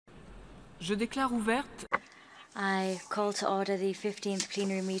Je déclare ouverte. I call to order the 15th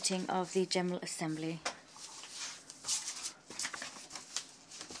plenary meeting of the General Assembly.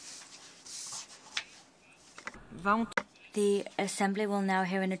 The Assembly will now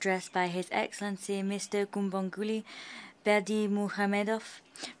hear an address by His Excellency Mr. Gurbanguly Berdimuhamedov,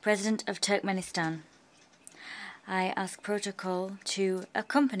 President of Turkmenistan. I ask protocol to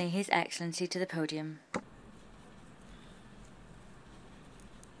accompany His Excellency to the podium.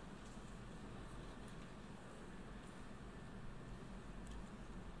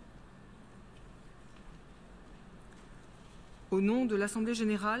 Au nom de l'Assemblée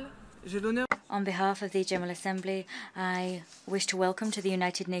Générale, j'ai l'honneur. On behalf of the General Assembly, I wish to welcome to the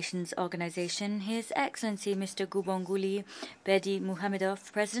United Nations Organization His Excellency Mr. Gurbanguly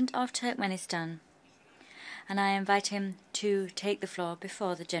Berdimuhamedov, President of Turkmenistan. And I invite him to take the floor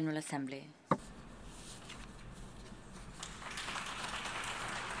before the General Assembly.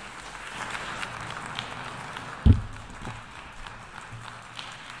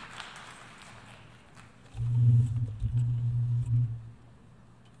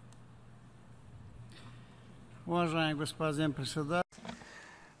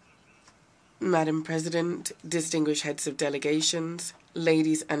 Madam President, distinguished heads of delegations,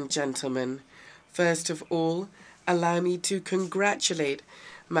 ladies and gentlemen, first of all, allow me to congratulate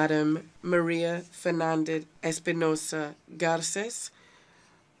Madam Maria Fernandez Espinosa Garces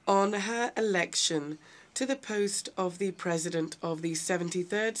on her election to the post of the President of the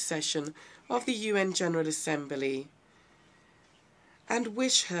 73rd session of the UN General Assembly, and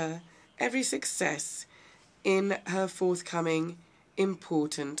wish her every success in her forthcoming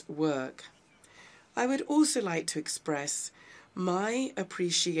important work. I would also like to express my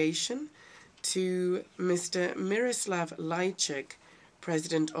appreciation to Mr. Miroslav Lajcik,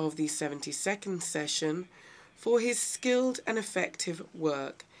 President of the 72nd session, for his skilled and effective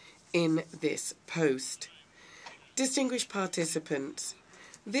work in this post. Distinguished participants,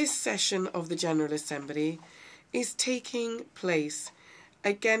 this session of the General Assembly is taking place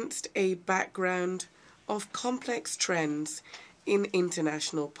against a background of complex trends in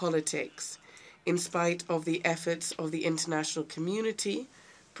international politics, in spite of the efforts of the international community,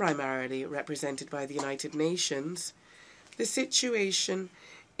 primarily represented by the United Nations. The situation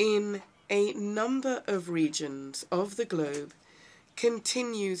in a number of regions of the globe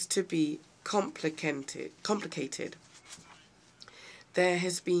continues to be complicated. There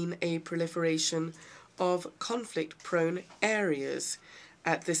has been a proliferation of conflict-prone areas.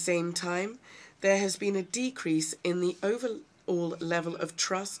 At the same time, there has been a decrease in the overall level of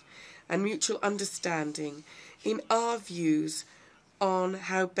trust and mutual understanding in our views on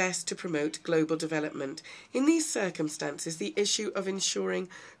how best to promote global development. In these circumstances, the issue of ensuring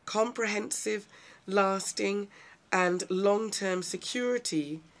comprehensive, lasting, and long-term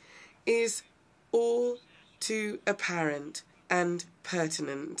security is all too apparent and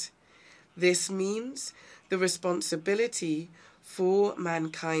pertinent. This means the responsibility for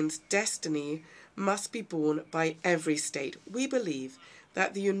mankind's destiny must be borne by every state. We believe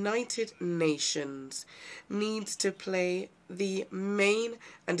that the United Nations needs to play the main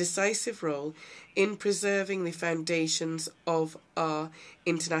and decisive role in preserving the foundations of our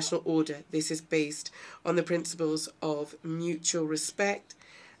international order. This is based on the principles of mutual respect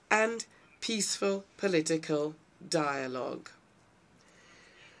and peaceful political dialogue.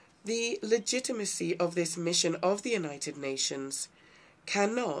 The legitimacy of this mission of the United Nations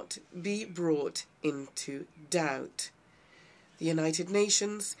cannot be brought into doubt. The United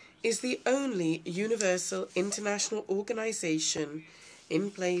Nations is the only universal international organization in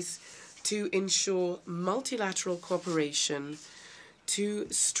place to ensure multilateral cooperation, to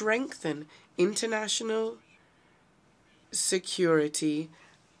strengthen international security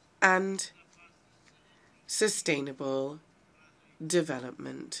and sustainable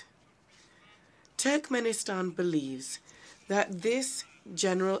development. Turkmenistan believes that this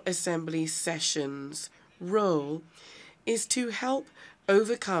General Assembly session's role is to help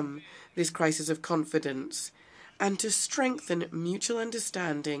overcome this crisis of confidence and to strengthen mutual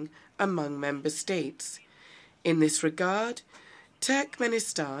understanding among member states. In this regard,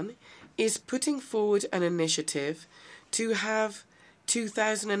 Turkmenistan is putting forward an initiative to have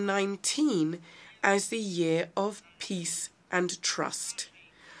 2019 as the year of peace and trust.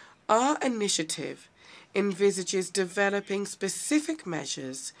 Our initiative envisages developing specific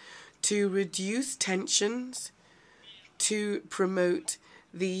measures to reduce tensions, to promote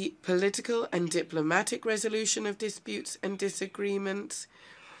the political and diplomatic resolution of disputes and disagreements,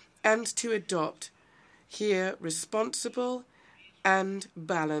 and to adopt here responsible and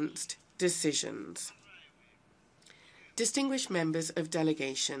balanced decisions. Distinguished members of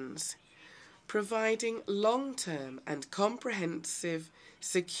delegations, providing long-term and comprehensive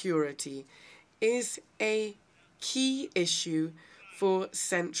security is a key issue for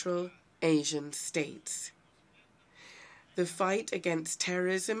Central Asian states. The fight against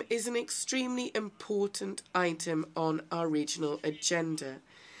terrorism is an extremely important item on our regional agenda.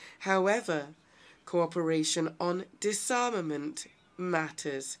 However, cooperation on disarmament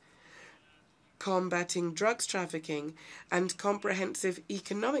matters, combating drugs trafficking, and comprehensive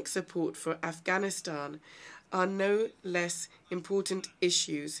economic support for Afghanistan are no less important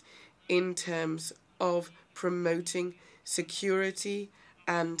issues in terms of promoting security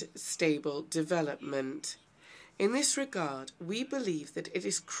and stable development. In this regard, we believe that it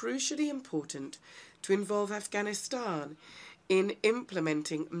is crucially important to involve Afghanistan in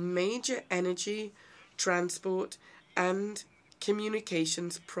implementing major energy, transport, and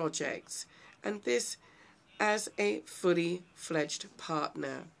communications projects, and this as a fully fledged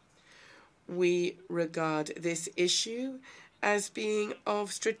partner. We regard this issue as being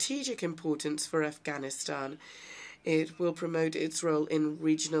of strategic importance for Afghanistan. It will promote its role in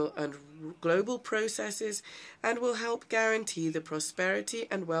regional and global processes and will help guarantee the prosperity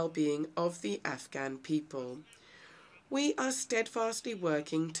and well-being of the Afghan people. We are steadfastly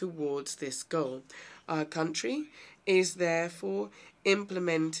working towards this goal. Our country is therefore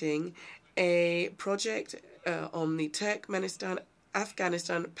implementing a project on the Turkmenistan,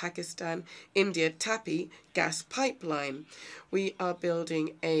 Afghanistan, Pakistan, India TAPI gas pipeline. We are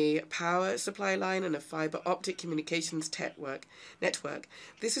building a power supply line and a fiber optic communications network.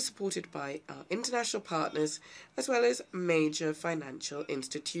 This is supported by our international partners as well as major financial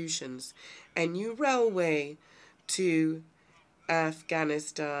institutions. A new railway to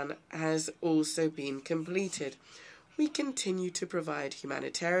Afghanistan has also been completed. We continue to provide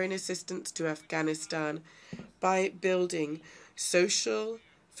humanitarian assistance to Afghanistan by building social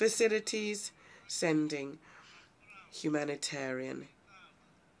facilities, sending humanitarian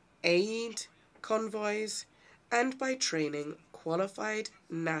aid convoys, and by training qualified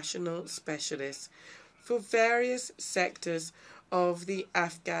national specialists for various sectors of the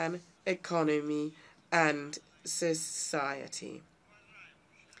Afghan economy and society.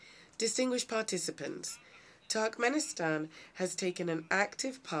 Distinguished participants, Turkmenistan has taken an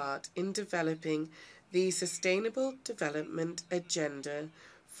active part in developing the Sustainable Development Agenda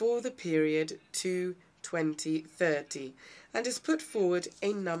for the period to 2030 and has put forward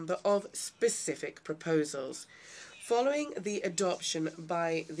a number of specific proposals. Following the adoption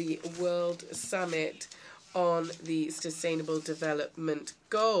by the World Summit on the Sustainable Development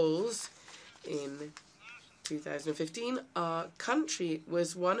Goals in 2015, our country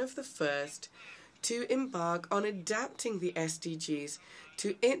was one of the first to embark on adapting the SDGs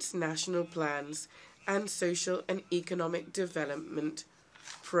to its national plans and social and economic development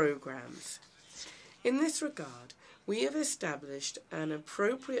programs. In this regard, we have established an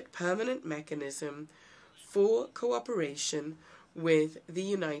appropriate permanent mechanism for cooperation with the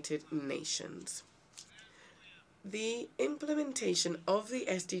United Nations. The implementation of the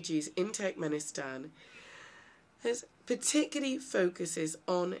SDGs in Turkmenistan particularly focuses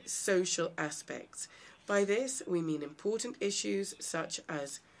on social aspects. By this, we mean important issues such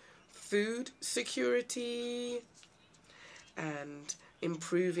as food security and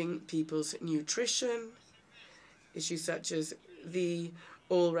improving people's nutrition, issues such as the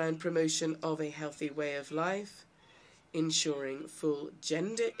all-round promotion of a healthy way of life, ensuring full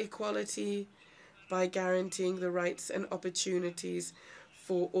gender equality by guaranteeing the rights and opportunities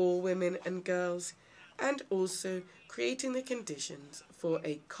for all women and girls, and also creating the conditions for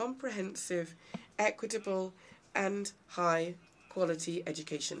a comprehensive, equitable, and high-quality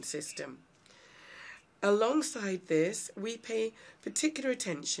education system. Alongside this, we pay particular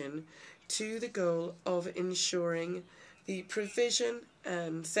attention to the goal of ensuring the provision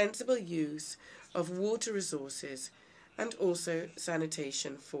and sensible use of water resources and also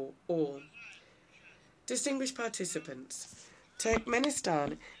sanitation for all. Distinguished participants,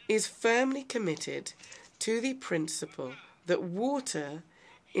 Turkmenistan is firmly committed to the principle that water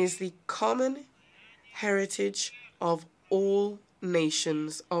is the common heritage of all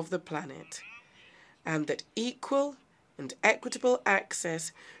nations of the planet, and that equal and equitable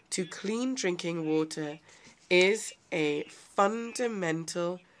access to clean drinking water is a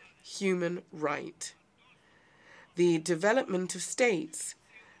fundamental human right. The development of states,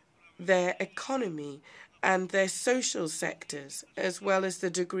 their economy, and their social sectors, as well as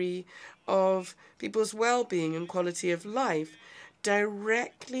the degree of people's well-being and quality of life,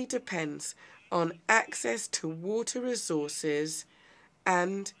 directly depends on access to water resources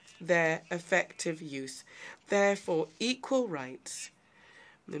and their effective use. Therefore, equal rights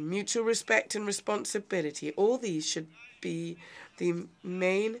the mutual respect and responsibility, all these should be the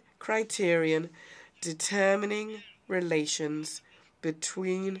main criterion determining relations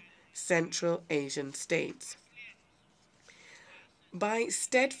between Central Asian states. By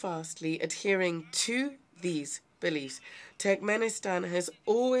steadfastly adhering to these beliefs, Turkmenistan has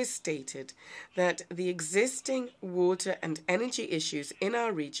always stated that the existing water and energy issues in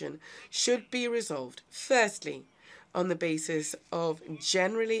our region should be resolved, firstly, on the basis of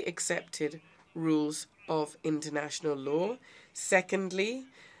generally accepted rules of international law, secondly,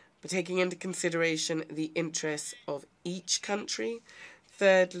 by taking into consideration the interests of each country,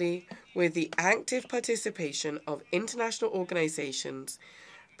 thirdly, with the active participation of international organizations,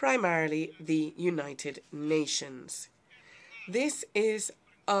 primarily the United Nations. This is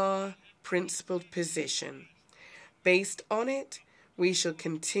our principled position. Based on it, we shall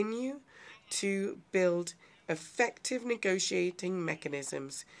continue to build effective negotiating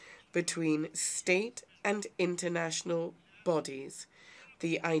mechanisms between state and international bodies.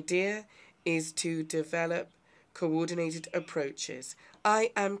 The idea is to develop coordinated approaches.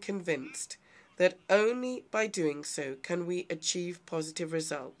 I am convinced that only by doing so can we achieve positive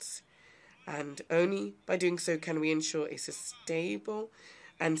results, and only by doing so can we ensure a stable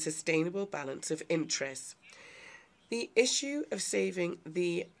and sustainable balance of interests. The issue of saving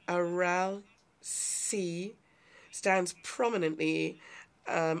the Aral Sea stands prominently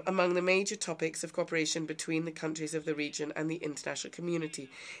among the major topics of cooperation between the countries of the region and the international community.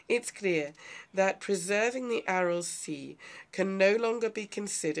 It's clear that preserving the Aral Sea can no longer be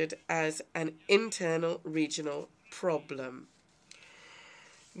considered as an internal regional problem.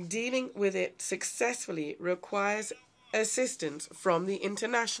 Dealing with it successfully requires assistance from the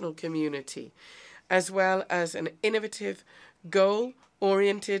international community, as well as an innovative,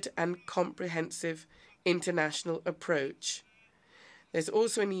 goal-oriented and comprehensive international approach. There's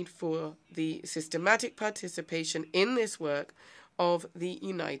also a need for the systematic participation in this work of the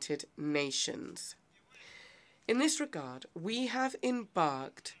United Nations. In this regard, we have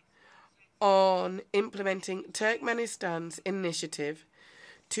embarked on implementing Turkmenistan's initiative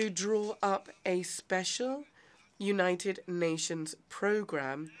to draw up a special United Nations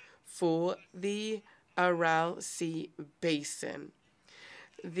program for the Aral Sea Basin.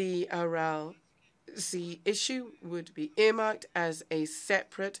 The Aral Sea issue would be earmarked as a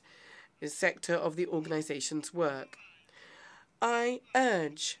separate sector of the organization's work. I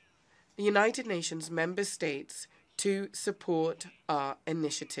urge the United Nations member states to support our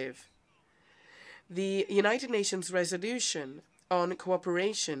initiative. The United Nations resolution on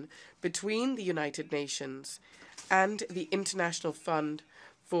cooperation between the United Nations and the International Fund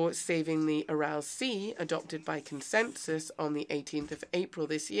for Saving the Aral Sea, adopted by consensus on the 18th of April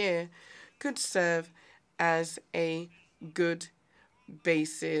this year, could serve as a good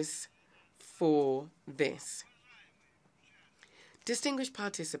basis for this. Distinguished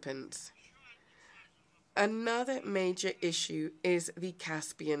participants, another major issue is the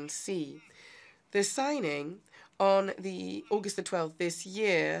Caspian Sea. The signing on the August the 12th this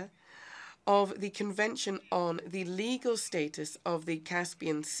year of the Convention on the Legal Status of the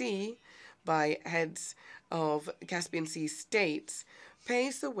Caspian Sea by heads of Caspian Sea states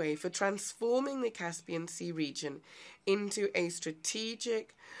paves the way for transforming the Caspian Sea region into a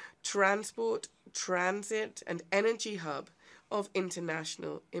strategic transport, transit, and energy hub of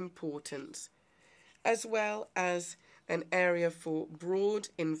international importance, as well as an area for broad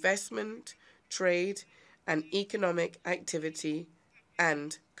investment, trade, and economic activity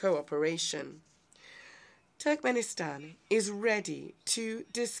and cooperation. Turkmenistan is ready to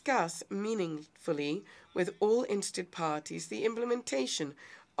discuss meaningfully with all interested parties the implementation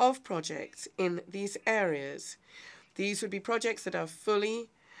of projects in these areas. These would be projects that are fully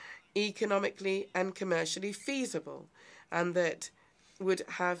economically and commercially feasible and that would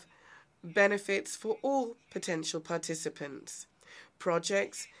have benefits for all potential participants.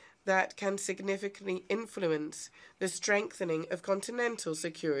 Projects that can significantly influence the strengthening of continental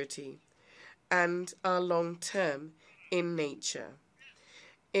security and are long-term in nature.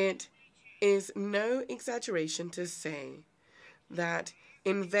 It is no exaggeration to say that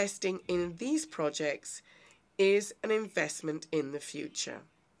investing in these projects is an investment in the future.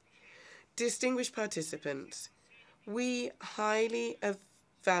 Distinguished participants, we highly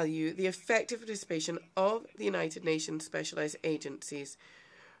value the effective participation of the United Nations specialized agencies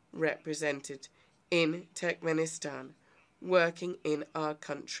represented in Turkmenistan, working in our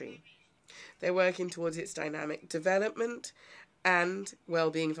country. They're working towards its dynamic development and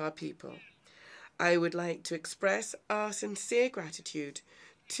well-being of our people. I would like to express our sincere gratitude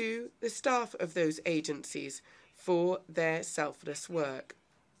to the staff of those agencies for their selfless work.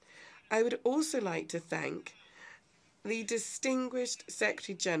 I would also like to thank the distinguished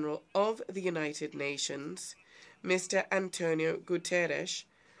Secretary General of the United Nations, Mr. Antonio Guterres,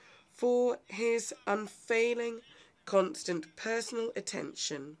 for his unfailing, constant personal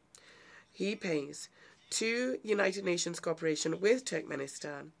attention he pays to United Nations cooperation with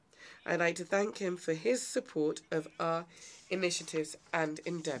Turkmenistan. I'd like to thank him for his support of our initiatives and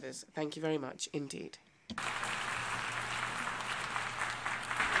endeavours. Thank you very much indeed.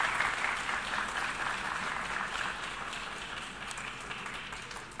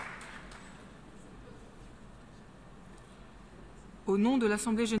 Au nom de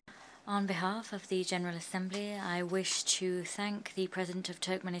l'Assemblée Générale, on behalf of the General Assembly, I wish to thank the President of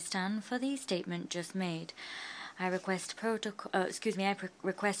Turkmenistan for the statement just made. I request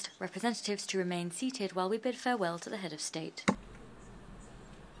representatives to remain seated while we bid farewell to the head of state.